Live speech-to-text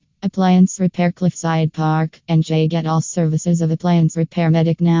Appliance Repair Cliffside Park, NJ. Get all services of Appliance Repair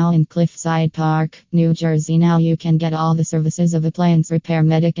Medic now in Cliffside Park, New Jersey. Now you can get all the services of Appliance Repair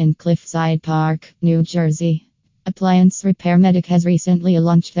Medic in Cliffside Park, New Jersey. Appliance Repair Medic has recently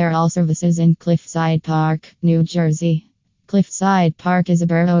launched their all services in Cliffside Park, New Jersey. Cliffside Park is a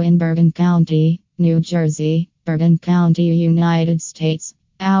borough in Bergen County, New Jersey, Bergen County, United States.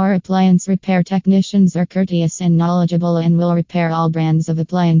 Our appliance repair technicians are courteous and knowledgeable and will repair all brands of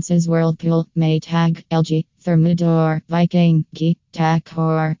appliances: Whirlpool, Maytag, LG, Thermador, Viking, Geek,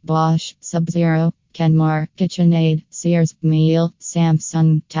 Tacor, Bosch, Sub-Zero, Kenmore, KitchenAid, Sears, Miele,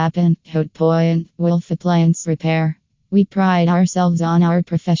 Samsung, Tappan, Hotpoint, Wolf Appliance Repair. We pride ourselves on our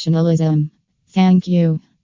professionalism. Thank you.